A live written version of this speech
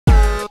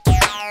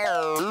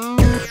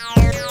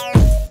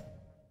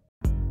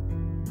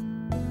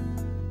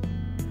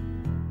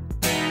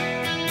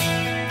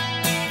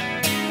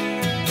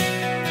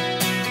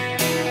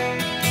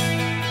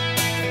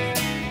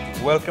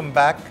welcome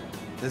back.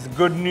 There's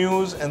good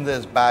news and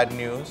there's bad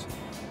news.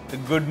 The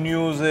good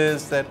news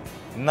is that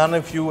none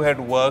of you had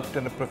worked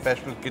in a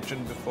professional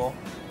kitchen before.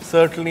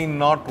 Certainly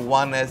not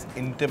one as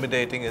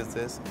intimidating as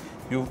this.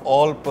 You've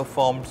all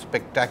performed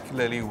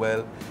spectacularly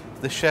well.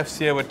 The chefs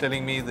here were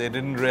telling me they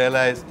didn't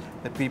realize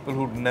that people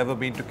who'd never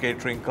been to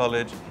catering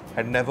college,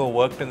 had never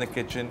worked in the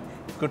kitchen,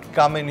 could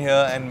come in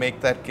here and make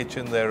that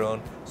kitchen their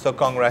own. So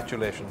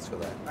congratulations for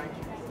that. Thank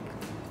you.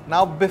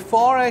 Now,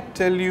 before I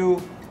tell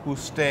you who's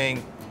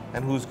staying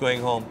and who's going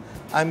home,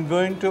 I'm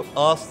going to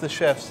ask the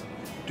chefs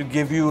to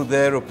give you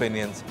their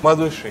opinions.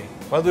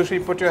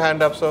 Madhushri, put your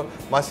hand up so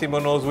Massimo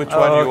knows which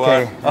one you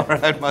are. All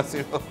right,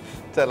 Massimo,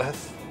 tell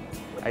us.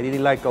 I really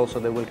like also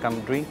the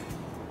welcome drink.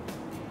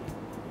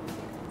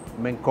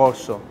 Main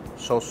course,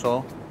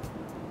 so.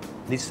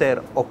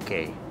 Dessert,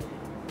 okay.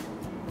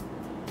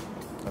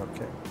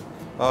 Okay.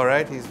 All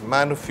right, he's a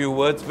man of few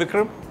words.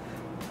 Vikram?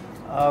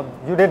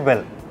 You did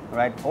well,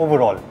 right?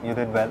 Overall, you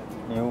did well.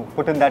 You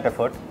put in that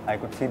effort. I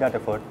could see that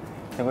effort.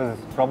 There was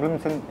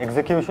problems in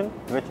execution,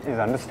 which is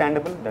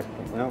understandable. That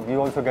we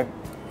also get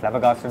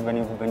flabbergasted when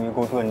you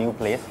go to a new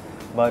place.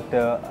 But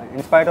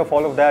in spite of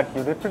all of that,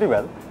 you did pretty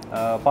well.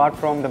 Apart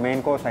from the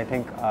main course, I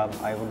think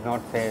I would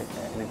not say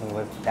anything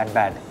was that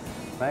bad,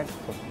 right?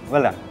 So,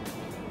 well done.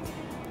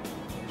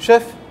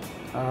 Chef?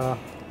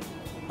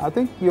 I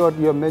think your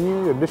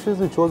menu, your dishes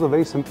you chose are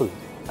very simple.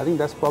 I think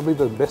that's probably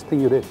the best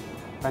thing you did,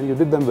 and you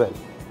did them well.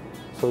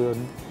 So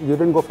you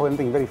didn't go for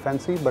anything very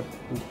fancy, but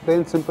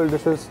plain simple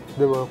dishes,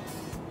 they were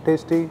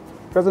tasty.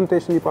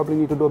 Presentation you probably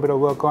need to do a bit of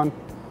work on,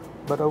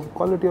 but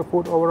quality of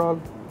food overall,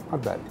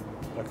 not bad.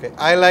 Okay,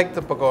 I like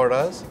the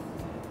pakoras,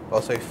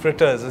 or sorry,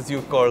 fritters as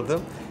you call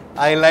them.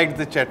 I like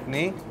the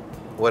chutney.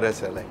 What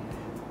else I like?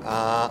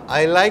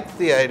 I like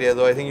the idea,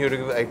 though I think you have to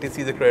give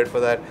ITC the credit for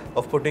that,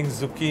 of putting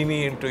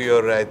zucchini into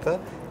your raita.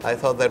 I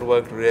thought that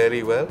worked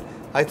really well.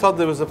 I thought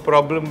there was a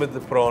problem with the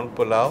prawn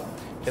pulao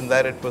in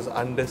that it was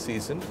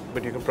under-seasoned,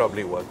 but you can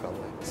probably work on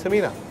that.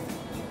 Samina?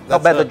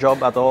 Not bad the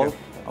job at all.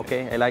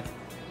 Okay, I like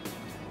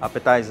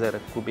appetizer,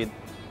 could be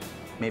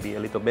maybe a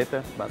little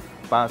better, but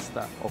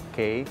pasta,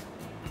 okay.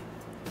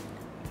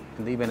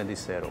 And even a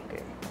dessert,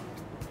 okay.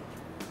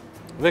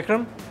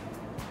 Vikram?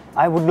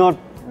 I would not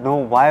know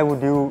why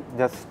would you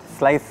just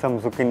slice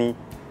some zucchini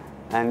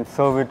and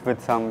serve it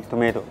with some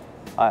tomato.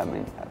 I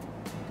mean,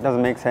 it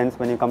doesn't make sense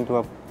when you come to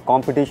a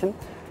competition,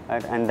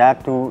 right? And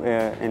that too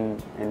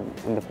in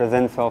the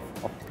presence of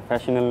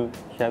professional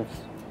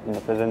chefs, in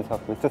the presence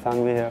of Mr.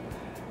 Sangvi here.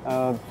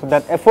 So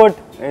that effort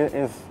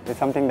is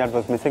something that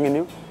was missing in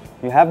you.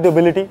 You have the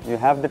ability, you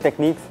have the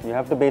techniques, you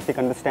have the basic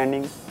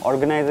understanding.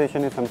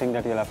 Organization is something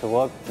that you'll have to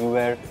work.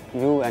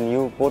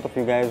 Both of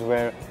you guys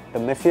were the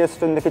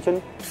messiest in the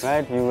kitchen,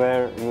 right? You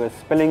were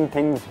spilling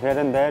things here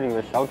and there. You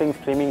were shouting,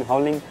 screaming,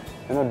 howling,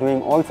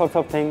 doing all sorts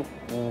of things.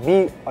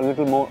 Be a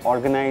little more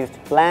organized.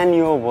 Plan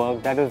your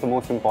work. That is the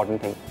most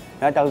important thing.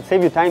 Right? I'll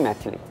save you time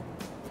actually.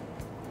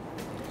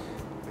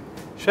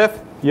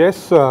 Chef?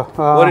 Yes.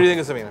 What do you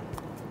think of Samina?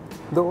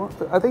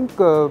 I think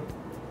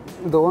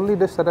the only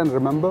dish that I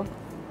remember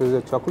is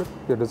your chocolate,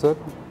 your dessert.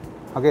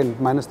 Again,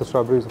 minus the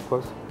strawberries, of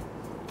course.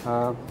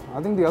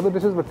 I think the other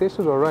dishes were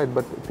tasted all right,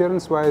 but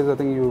appearance-wise, I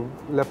think you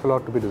left a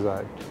lot to be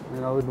desired.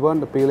 It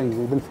weren't appealing.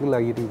 You didn't feel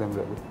like eating them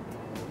really.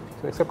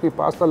 So, except the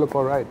pasta looked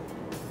all right,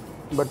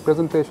 but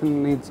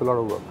presentation needs a lot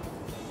of work.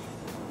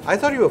 I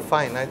thought you were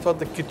fine. I thought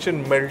the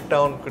kitchen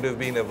meltdown could have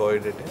been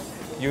avoided.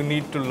 You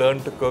need to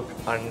learn to cook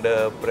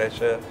under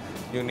pressure.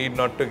 You need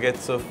not to get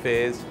so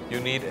phased. You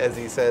need, as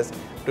he says,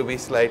 to be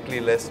slightly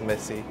less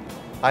messy.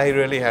 I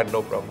really had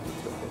no problem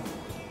with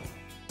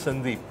it.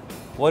 Sandeep,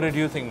 what did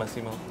you think,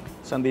 Massimo?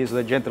 Sandeep is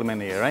the gentleman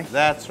here, right?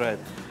 That's right.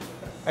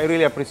 I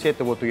really appreciate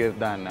what you have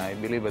done. I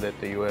believe that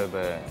you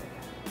have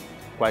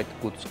quite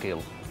good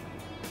skill.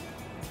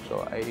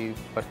 So I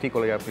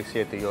particularly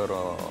appreciate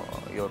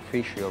your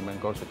fish, your main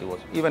course. It was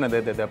even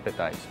the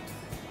appetizer.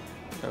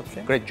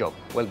 Okay. Great job.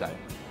 Well done.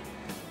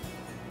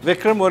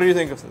 Vikram, what do you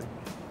think of this?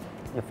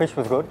 Your fish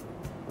was good,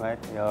 right?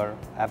 Your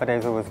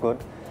appetizer was good.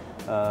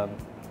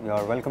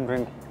 Your welcome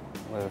drink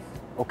was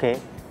okay,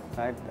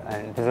 right?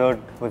 And dessert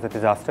was a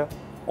disaster.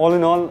 All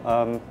in all,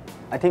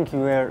 I think you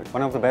were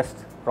one of the best,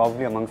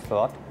 probably amongst the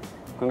lot.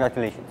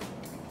 Congratulations.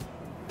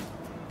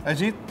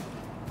 Ajit?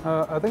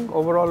 I think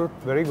overall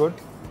very good.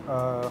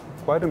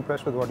 Quite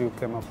impressed with what you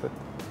came up with.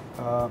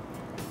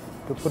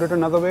 To put it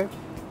another way,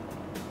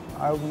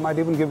 I might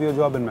even give you a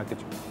job in my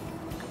kitchen.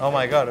 Oh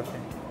my God, okay.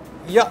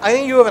 Yeah, I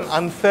think you have an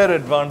unfair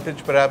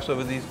advantage perhaps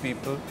over these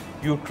people.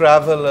 You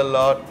travel a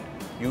lot,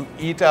 you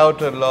eat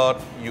out a lot,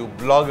 you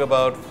blog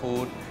about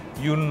food,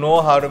 you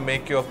know how to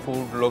make your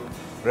food look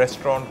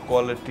restaurant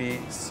quality.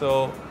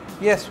 So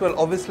yes, well,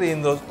 obviously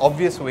in those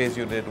obvious ways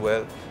you did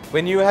well.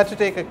 When you had to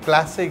take a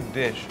classic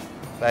dish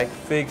like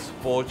figs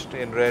poached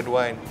in red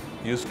wine,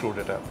 you screwed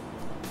it up.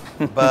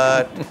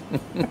 But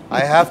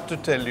I have to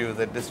tell you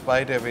that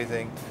despite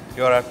everything,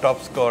 you're our top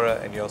scorer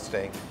and you're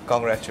staying.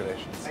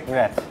 Congratulations.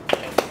 Congrats.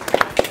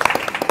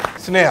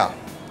 Sneha.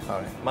 All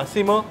right.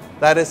 Massimo,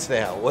 that is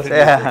Sneha. What did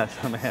you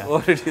think?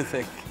 What did you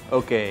think?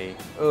 Okay.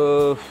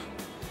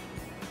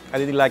 I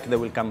didn't like the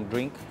welcome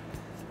drink.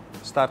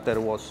 Starter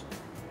was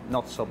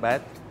not so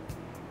bad.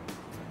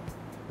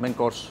 Main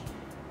course,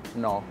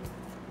 no.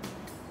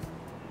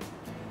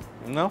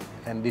 No?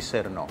 And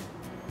dessert, no.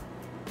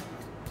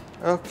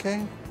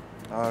 Okay.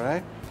 All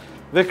right.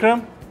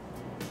 Vikram?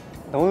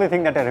 The only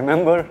thing that I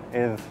remember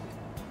is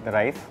the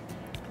rice.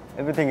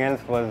 Everything else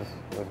was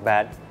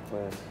bad,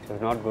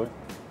 was not good.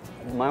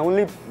 My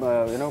only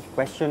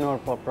question or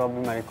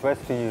probably my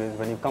request to you is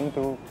when you come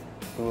to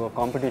a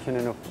competition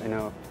in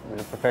a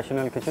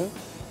professional kitchen,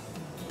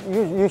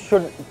 you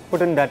should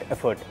put in that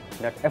effort.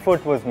 That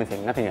effort was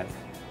missing, nothing else.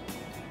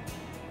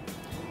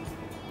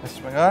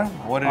 Mr. Magar,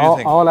 what did you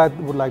think? All I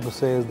would like to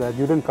say is that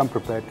you didn't come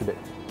prepared today.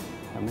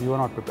 I mean, you were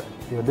not prepared.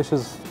 Your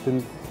dishes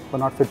were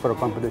not fit for a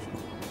competition.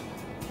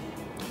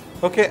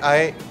 Okay,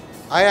 I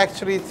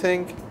actually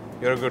think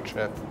you're a good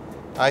chef.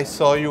 I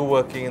saw you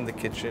working in the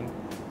kitchen.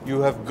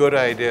 You have good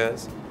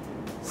ideas.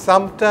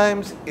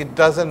 Sometimes it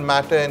doesn't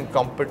matter in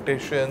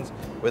competitions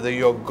whether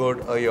you're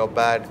good or you're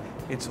bad.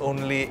 It's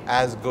only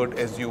as good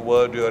as you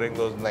were during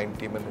those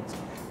 90 minutes.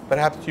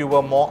 Perhaps you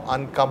were more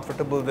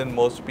uncomfortable than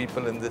most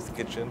people in this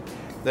kitchen.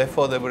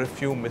 Therefore, there were a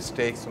few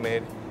mistakes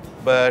made.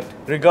 But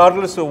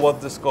regardless of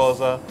what the scores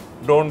are,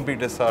 don't be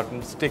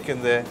disheartened. Stick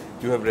in there.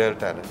 You have real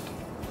talent.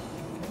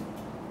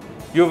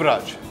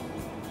 Yuvraj.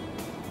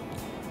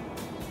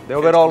 The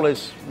overall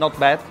is not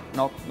bad,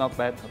 not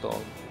bad at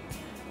all.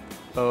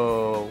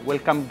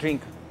 Welcome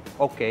drink,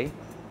 okay.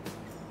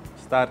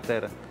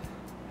 Starter,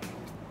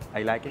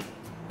 I like it.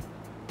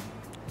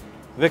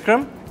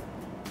 Vikram?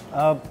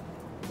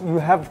 You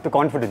have the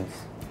confidence,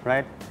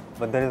 right?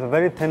 But there is a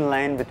very thin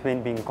line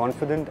between being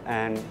confident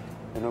and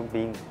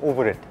being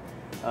over it.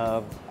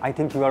 I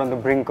think you are on the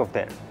brink of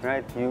there,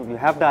 right? You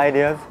have the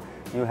ideas,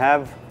 you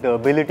have the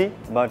ability,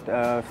 but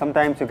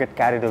sometimes you get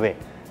carried away,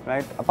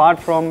 right? Apart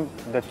from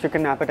the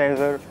chicken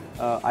appetizer,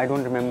 I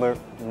don't remember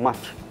much,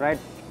 right?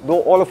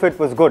 Though all of it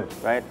was good,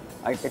 right?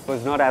 It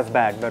was not as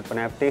bad, but when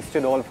I've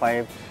tasted all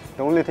 5,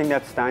 the only thing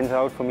that stands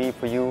out for me,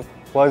 for you,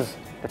 was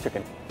the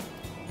chicken.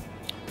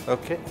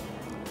 Okay.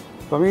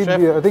 For me,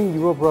 Chef? I think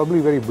you were probably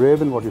very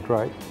brave in what you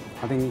tried.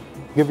 I think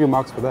give you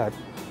marks for that.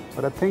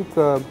 But I think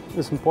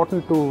it's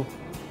important to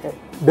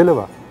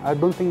deliver. I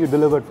don't think you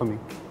delivered for me.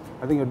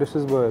 I think your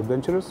dishes were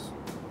adventurous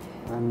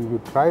and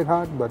you tried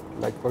hard, but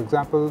like for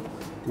example,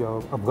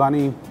 your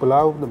Afghani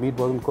pulao, the meat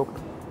wasn't cooked.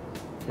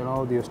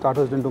 Your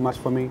starters didn't do much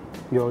for me.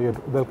 Your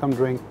welcome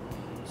drink.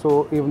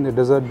 So even the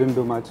dessert didn't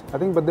do much. I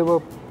think, but they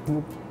would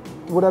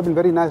have been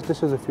very nice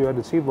dishes if you had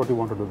achieved what you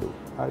wanted to do.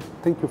 I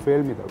think you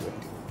failed me that way.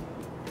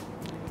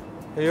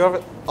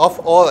 Of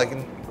all,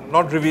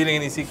 not revealing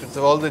any secrets,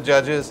 of all the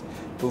judges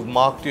who've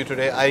marked you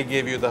today, I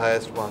gave you the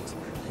highest marks.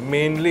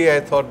 Mainly, I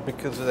thought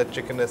because of that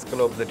chicken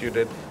escalope that you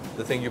did,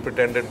 the thing you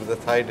pretended with the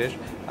Thai dish.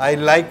 I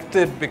liked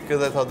it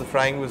because I thought the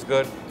frying was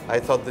good. I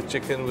thought the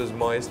chicken was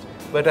moist.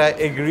 But I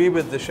agree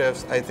with the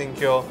chefs. I think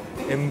your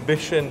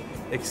ambition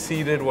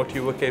exceeded what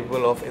you were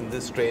capable of in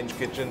this strange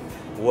kitchen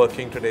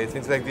working today.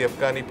 Things like the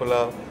Afghani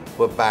pulao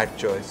were bad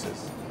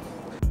choices.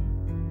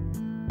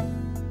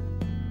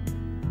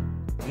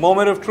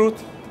 Moment of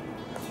truth.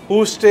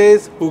 Who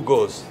stays, who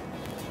goes?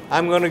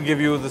 I'm going to give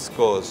you the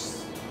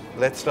scores.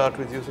 Let's start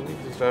with you,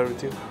 Sandeep. Let's start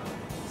with you.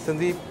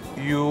 Sandeep,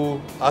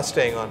 you are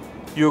staying on.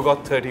 You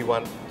got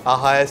 31, our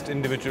highest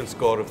individual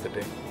score of the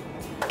day.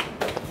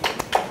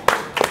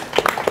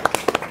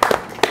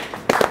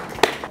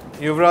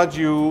 Yuvraj,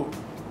 you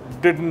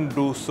didn't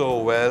do so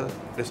well,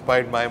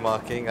 despite my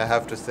marking, I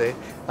have to say.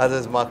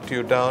 Others marked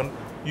you down.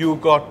 You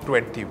got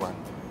 21.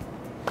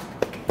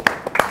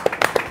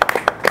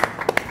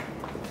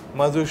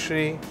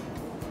 Madhushri,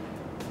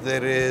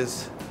 there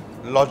is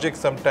logic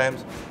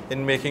sometimes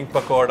in making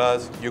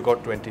pakoras. You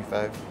got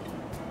 25.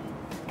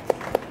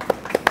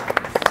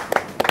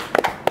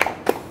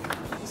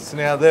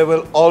 Sneha, there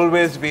will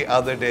always be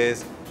other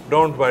days.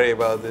 Don't worry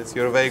about this.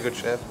 You're a very good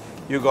chef.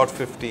 You got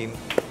 15.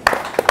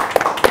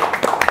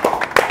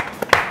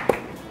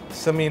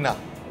 Samina,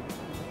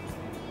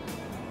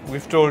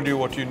 we've told you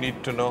what you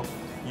need to know.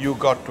 You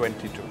got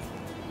 22.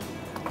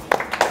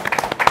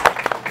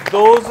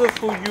 Those of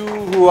you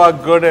who are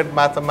good at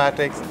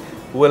mathematics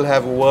will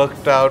have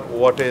worked out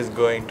what is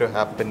going to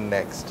happen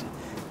next.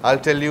 I'll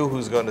tell you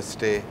who's going to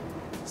stay.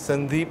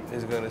 Sandeep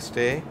is going to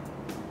stay.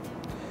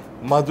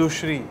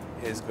 Madhushri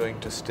is going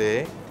to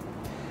stay.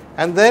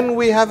 And then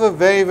we have a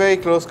very, very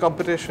close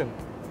competition.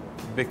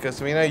 Because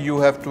Samina, you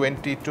have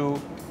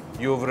 22.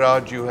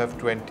 Yuvraj, you have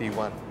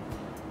 21.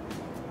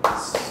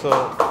 So,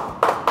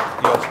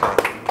 you're staying.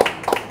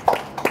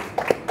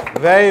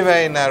 Very,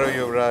 very narrow,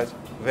 Yuvraj.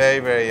 Very,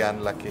 very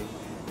unlucky.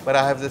 But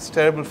I have this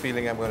terrible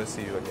feeling I'm going to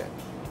see you again.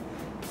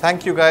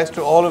 Thank you guys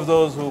to all of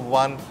those who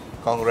won.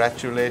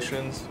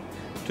 Congratulations.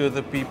 To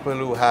the people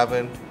who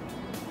haven't,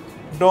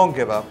 don't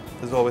give up.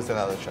 There's always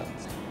another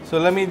chance. So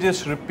let me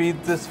just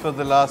repeat this for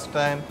the last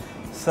time.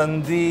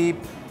 Sandeep,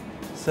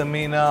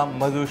 Samina,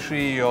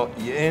 Madhushri, you're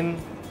in.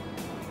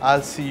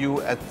 I'll see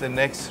you at the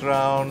next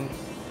round.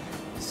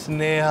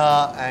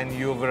 Sneha and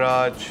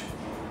Yuvraj,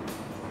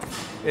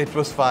 it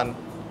was fun.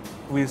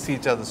 We'll see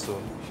each other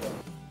soon.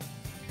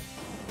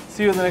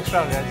 See you in the next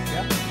round, guys.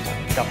 Yeah.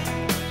 Sure.